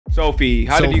Sophie,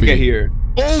 how did you get here?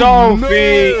 Oh,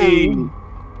 Sophie! no.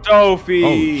 Sophie!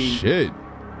 Oh shit.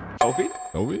 Sophie?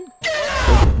 Sophie?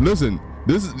 Listen,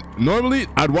 this is normally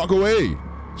I'd walk away.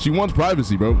 She wants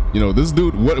privacy, bro. You know, this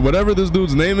dude, whatever this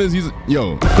dude's name is, he's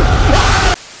yo.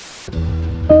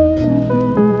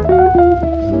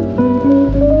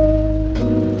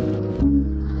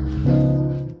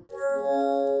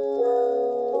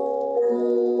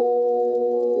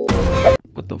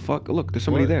 What the fuck? Look, there's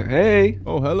somebody there. Hey!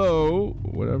 Oh, hello.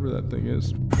 Whatever that thing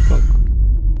is. Fuck.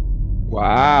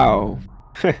 Wow.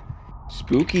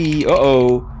 Spooky.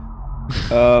 Uh-oh.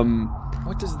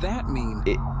 What does that mean?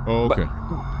 Oh, okay.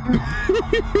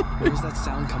 Where's that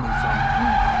sound coming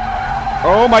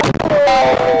Oh my.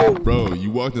 from? Bro,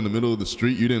 you walked in the middle of the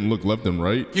street. You didn't look left and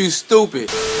right. You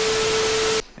stupid.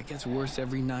 It gets worse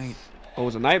every night. Oh, it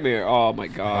was a nightmare. Oh my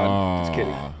god. Just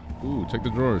kidding. Ooh, check the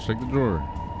drawers. Check the drawer.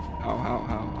 How?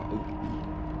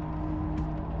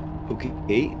 Okay.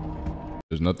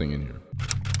 There's nothing in here.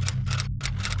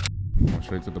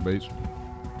 Straight to the basement.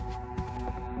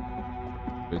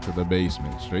 Straight to the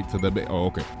basement. Straight to the oh,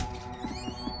 okay.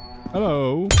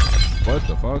 Hello. What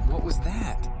the fuck? What was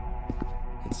that?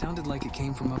 It sounded like it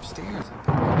came from upstairs.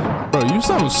 Bro, you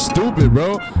sound stupid,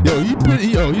 bro. Yo,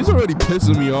 he's already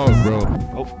pissing me off, bro.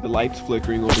 Oh, the light's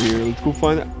flickering over here. Let's go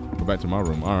find that. Go back to my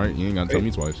room. All right, you ain't gotta tell me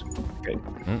twice. Okay.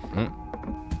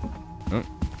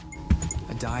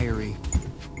 A diary.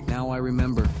 Now I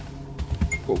remember.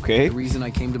 Okay. The reason I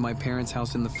came to my parents'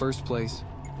 house in the first place.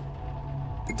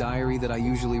 The diary that I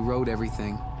usually wrote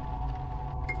everything.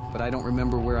 But I don't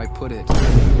remember where I put it.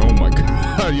 Oh my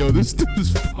god, yo, this dude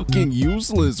is fucking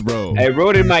useless, bro. I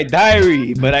wrote in my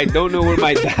diary, but I don't know where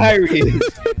my diary is.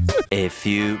 A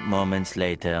few moments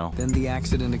later. Then the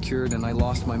accident occurred and I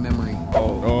lost my memory.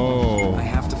 Oh. I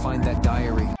have to find that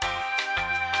diary.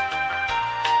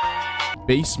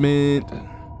 Basement.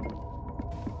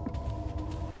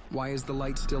 Why is the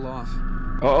light still off?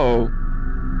 Uh-oh.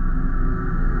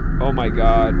 Oh my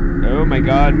god. Oh my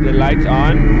god, the light's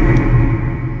on.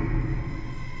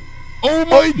 Oh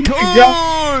my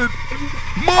god!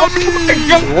 Mommy! Oh my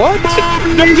god! What?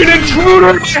 Mommy! There's an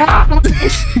intruder!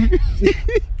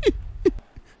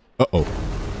 Uh-oh.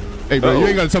 Hey, bro, you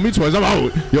ain't gotta tell me twice. I'm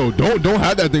out. Yo, don't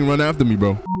have that thing run after me,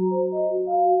 bro.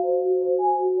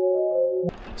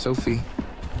 Sophie,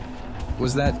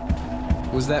 was that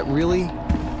really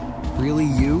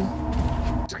you?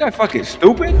 This guy fucking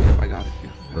stupid? Oh my god.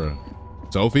 Bro.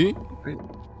 Sophie?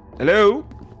 Hello?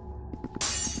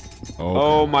 Oh,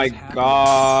 oh my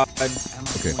god.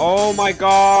 Okay. Oh my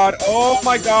god. Oh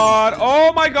my god.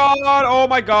 Oh my god. Oh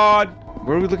my god.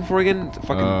 What are we looking for again?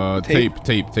 Fucking tape.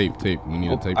 We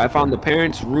need a tape. I found the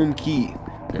parents' room key.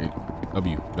 Okay.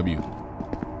 W.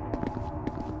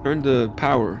 Turn the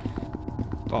power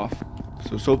off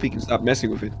so Sophie can stop messing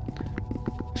with it.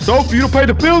 Sophie, you don't pay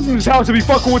the bills in this house to be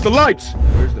fucking with the lights.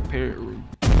 Where's the parent room?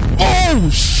 Oh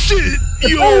shit!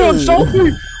 Yo, oh,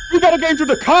 Sophie, we gotta get to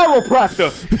the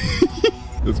chiropractor.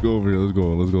 Let's go over here. Let's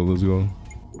go.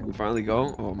 We finally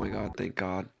go. Oh my god! Thank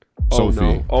God. Sophie.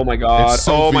 Oh no! Oh my god!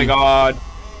 Oh my god!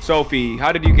 Sophie,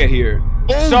 how did you get here?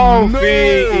 Oh,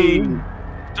 Sophie! no.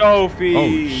 Sophie!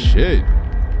 Oh shit!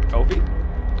 Sophie?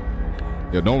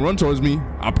 Yo, don't run towards me.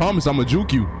 I promise I'ma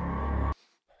juke you.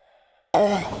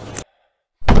 Oh,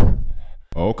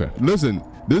 okay. Listen,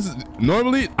 this is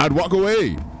normally I'd walk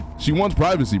away. She wants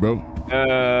privacy, bro.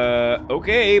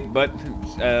 Okay, but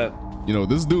you know,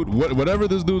 this dude, whatever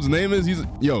this dude's name is, he's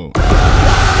yo.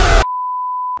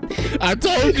 I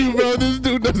told you, bro. This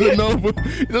dude doesn't know.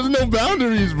 He doesn't know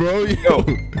boundaries, bro. Yo.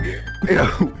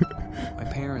 My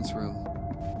parents' room.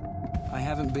 I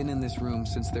haven't been in this room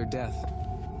since their death.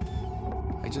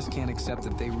 I just can't accept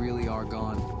that they really are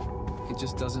gone. It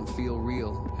just doesn't feel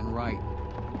real and right.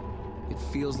 It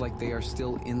feels like they are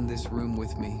still in this room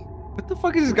with me. What the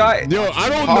fuck is this guy? Yo, I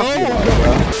don't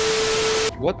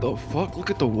know. What the fuck? Look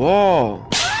at the wall.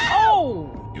 Oh!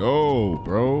 Yo,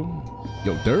 bro.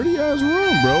 Yo, dirty ass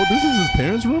room, bro. This is his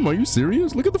parents' room. Are you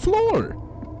serious? Look at the floor.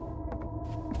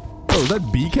 Bro, is that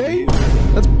BK?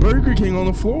 That's Burger King on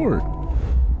the floor.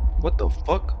 What the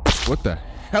fuck? What the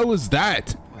hell is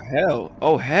that? Hell.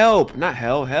 Oh, help. Not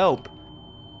hell, help.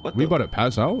 What We about to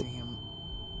pass out? Damn.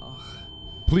 Ugh.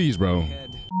 Please, bro.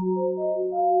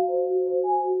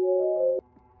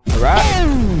 Alright.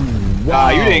 Oh, wow.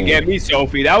 You didn't get me,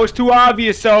 Sophie. That was too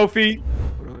obvious, Sophie.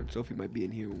 Hold on. Sophie might be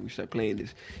in here when we start playing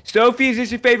this. Sophie, is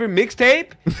this your favorite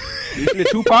mixtape? You listen to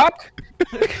Tupac?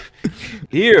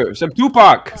 Here, some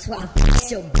Tupac. That's why I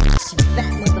your bitch, you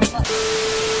fat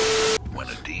motherfucker. When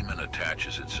a demon attacks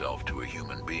attaches itself to a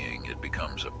human being, it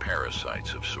becomes a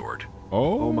parasite of sort.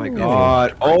 Oh my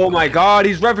god. Oh my god,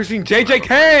 he's referencing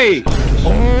JJK!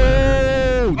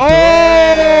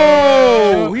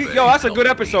 Oh! Yo, that's a good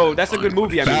episode. That's a good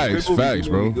movie. I mean, Facts, good movie, facts,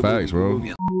 good bro. movie, good Facts, movie, bro. good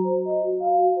movie.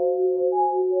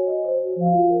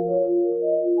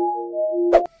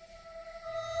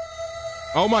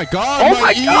 Oh my god, Oh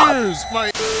my God. ears!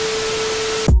 My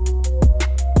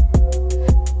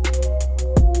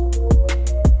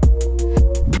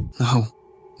No.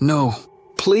 No.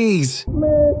 Please.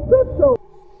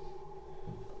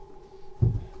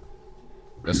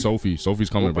 That's Sophie. Sophie's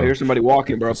coming, I bro. hear somebody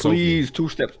walking, bro. Sophie. Please, 2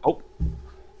 steps. Oh.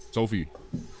 Sophie.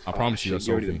 I promise you that's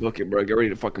Get ready to Sophie. book it, bro. Get ready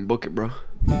to fucking book it, bro.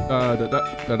 Oh.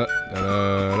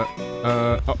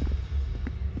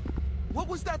 What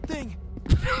was that thing?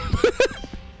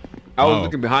 I was Oh.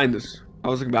 looking behind us. I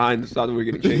was looking behind us. Thought we were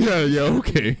getting chased. Yeah,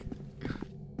 okay.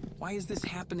 Why is this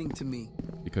happening to me?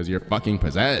 Because you're fucking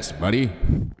possessed, buddy.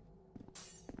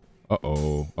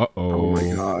 Uh-oh. Uh-oh. Oh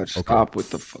my god. Stop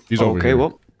with the fuck. He's over okay, here.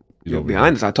 well. He's You're over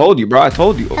behind us. I told you, bro. I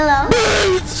told you. Hello?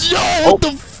 Yo, what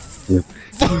the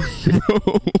fuck,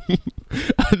 bro?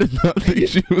 I did not think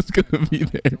she was gonna be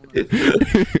there.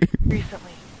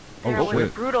 Recently, there Oh, was a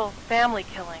shit. brutal family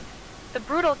killing. The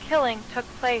brutal killing took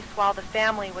place while the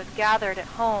family was gathered at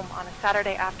home on a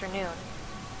Saturday afternoon.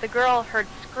 The girl heard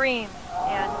screams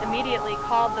and immediately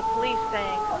called the police,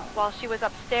 saying while she was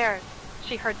upstairs,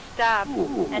 she heard stabs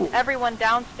and everyone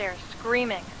downstairs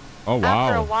screaming. Oh,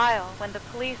 After a wow. while, when the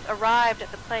police arrived at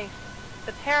the place,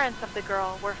 the parents of the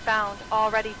girl were found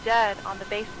already dead on the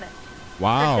basement. Her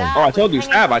Wow. dad Oh, I was told you,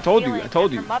 hanging stab. from I told the you, I ceiling, told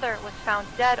and you. Her mother was found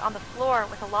dead on the floor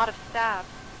with a lot of stabs,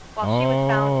 while she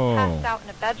was found passed out in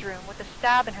a bedroom with a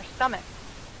stab in her stomach.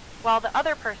 While the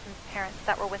other person's parents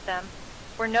that were with them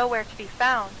were nowhere to be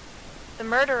found, the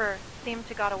murderer seemed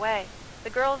to got away. The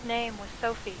girl's name was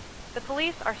Sophie. The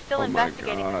police are still Oh my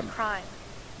investigating God. this crime.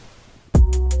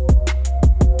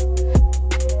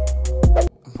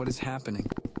 What is happening?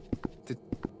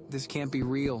 This can't be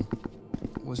real.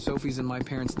 Was Sophie's and my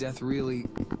parents' death really...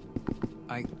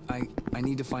 I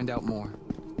need to find out more.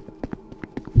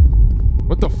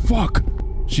 What the fuck?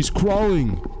 She's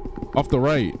crawling. Off the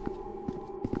right.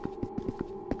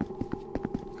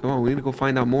 Come on, we need to go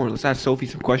find out more. Let's ask Sophie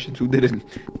some questions. Who did it?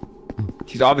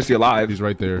 She's obviously alive. She's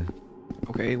right there.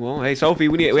 Okay, well, hey Sophie,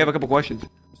 we have a couple questions.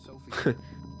 Sophie.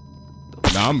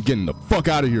 Nah, I'm getting the fuck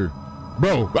out of here.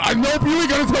 Bro, I know you ain't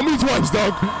gotta tell me twice,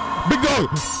 dog. Big dog.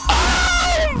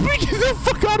 Ah! Get the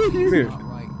fuck out of Come here. here. Not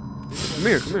right. This Come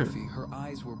here, wasn't come here. Sophie. Her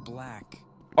eyes were black.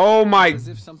 Oh my. As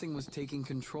if something was taking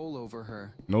control over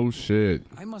her. No shit.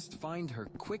 I must find her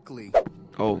quickly.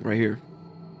 Oh, right here.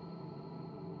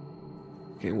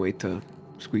 Can't wait to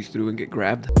squeeze through and get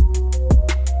grabbed.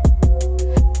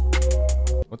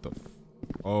 What the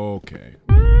okay.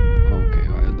 Okay,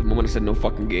 alright. The moment I said no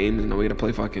fucking games, now we gotta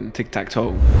play fucking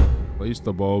tic-tac-toe. Place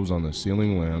the bulbs on the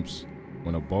ceiling lamps.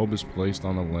 When a bulb is placed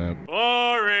on a lamp.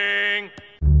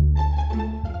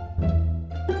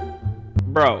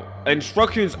 Bro,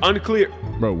 instructions unclear.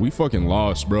 Bro, we fucking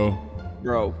lost, bro.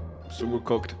 Bro, so we're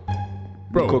cooked.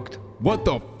 Bro, We're cooked. what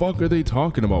the fuck are they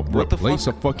talking about? What the Replace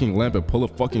fuck? a fucking lamp and pull a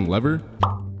fucking lever?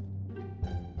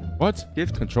 What?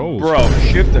 Shift Controls. Bro,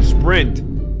 shift a sprint.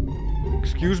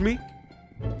 Excuse me?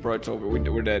 Bro, it's over.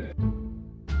 We're dead.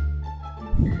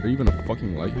 Is there even a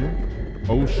fucking light here?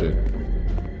 Oh shit.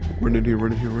 Run in here,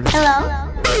 run in here, run in here.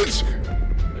 Hello? Bitch!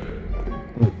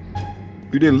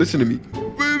 You didn't listen to me.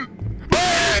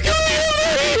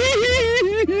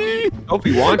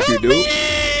 Sophie wants you, dude.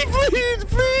 Please,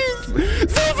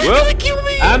 please! Sophie's Well, gonna kill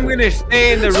me! I'm gonna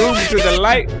stay in the room to the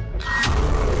light.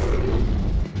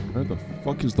 Where the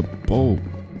fuck is the bulb?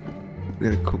 We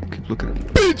gotta keep looking at him.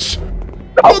 Bitch!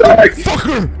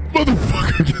 Motherfucker!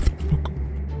 Motherfucker, get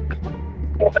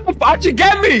the fuck. How'd you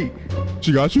get me?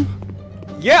 She got you?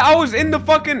 Yeah, I was in the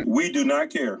fucking. We do not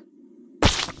care.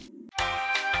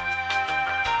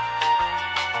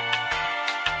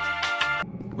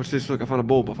 What's this? Look, I found a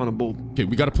bulb. I found a bulb. Okay,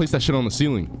 we gotta place that shit on the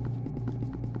ceiling.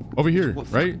 Over here,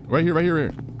 What right? Right here, right here,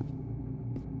 right here.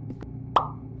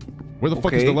 Where the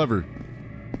fuck is the Okay. lever?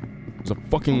 There's a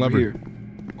fucking Over lever. here.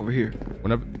 Over here.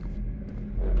 Whenever.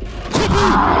 Pull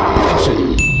that shit.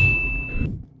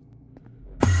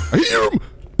 I hear him!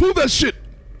 Pull that shit!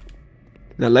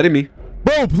 Not letting me.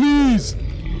 Bro, please!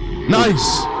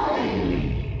 Nice!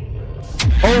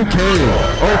 Okay.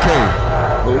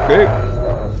 Okay.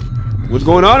 What's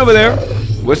going on over there?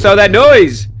 What's all that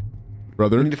noise?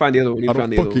 Brother, We need to find the other one. We need I to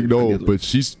find don't the other fucking one. We need to find know, the other one. but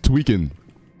she's tweaking.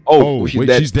 Oh, she's wait,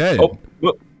 dead. she's dead. Oh,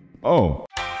 look. Oh.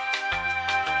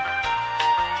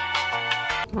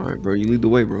 All right, bro. You lead the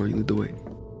way, bro. You lead the way.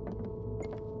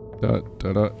 Oh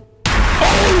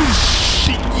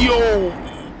shit, yo,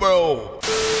 bro.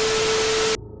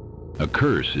 A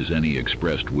curse is any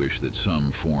expressed wish that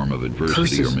some form of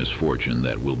adversity or misfortune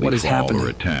that will befall or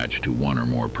attach to one or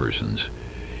more persons.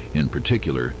 In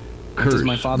particular, curse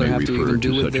may refer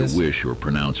to such a wish or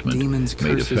pronouncement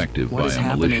made effective by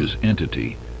a malicious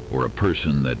entity, or a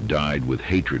person that died with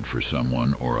hatred for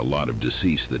someone, or a lot of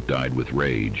deceased that died with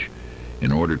rage.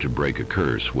 In order to break a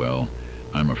curse, well,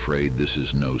 I'm afraid this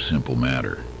is no simple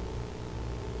matter.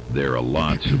 There are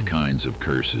lots of kinds of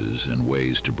curses and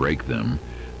ways to break them.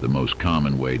 The most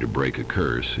common way to break a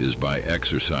curse is by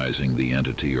exorcising the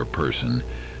entity or person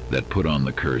that put on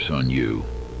the curse on you.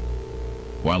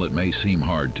 While it may seem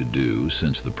hard to do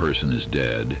since the person is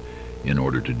dead, in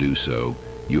order to do so,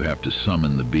 you have to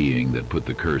summon the being that put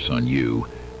the curse on you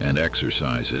and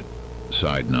exorcise it.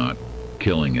 Side note,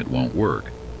 killing it won't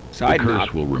work. The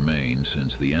curse will remain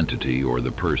since the entity or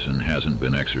the person hasn't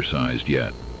been exorcised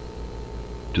yet.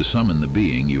 To summon the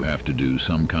being, you have to do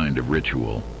some kind of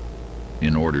ritual.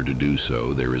 In order to do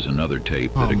so, there is another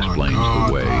tape that explains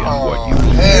the way and what you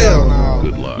will do.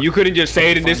 Good luck. You couldn't just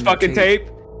say it in this fucking tape?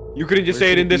 You couldn't just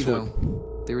say it in this one?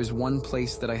 There is one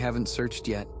place that I haven't searched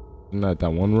yet. Not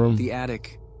that one room? The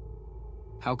attic.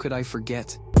 How could I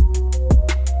forget?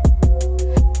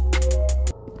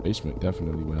 Basement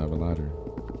definitely would have a ladder.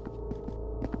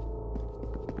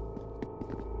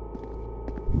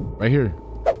 Right here.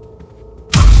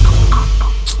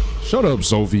 Shut up,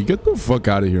 Sophie. Get the fuck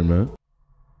out of here, man.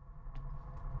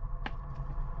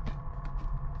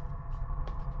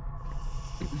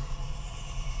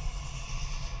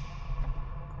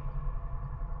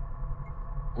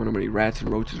 I wonder how many rats and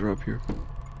roaches are up here.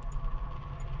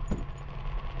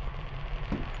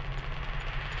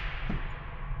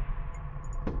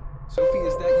 Sophie,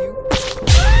 is that you?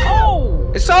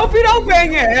 Oh! Sophie, don't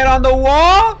bang your head on the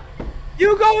wall!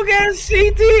 You go get a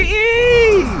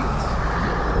CTE!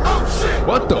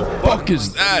 What the fuck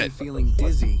is that? I'm feeling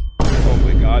dizzy. Oh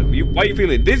my god. Why are you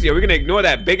feeling dizzy? Are we gonna ignore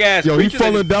that big ass Yo, he's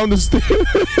falling down the stairs.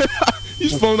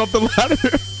 He's falling up the ladder.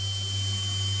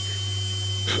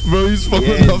 Bro, he's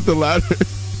falling up the ladder.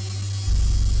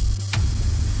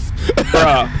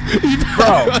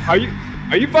 Bro,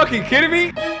 are you fucking kidding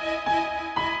me?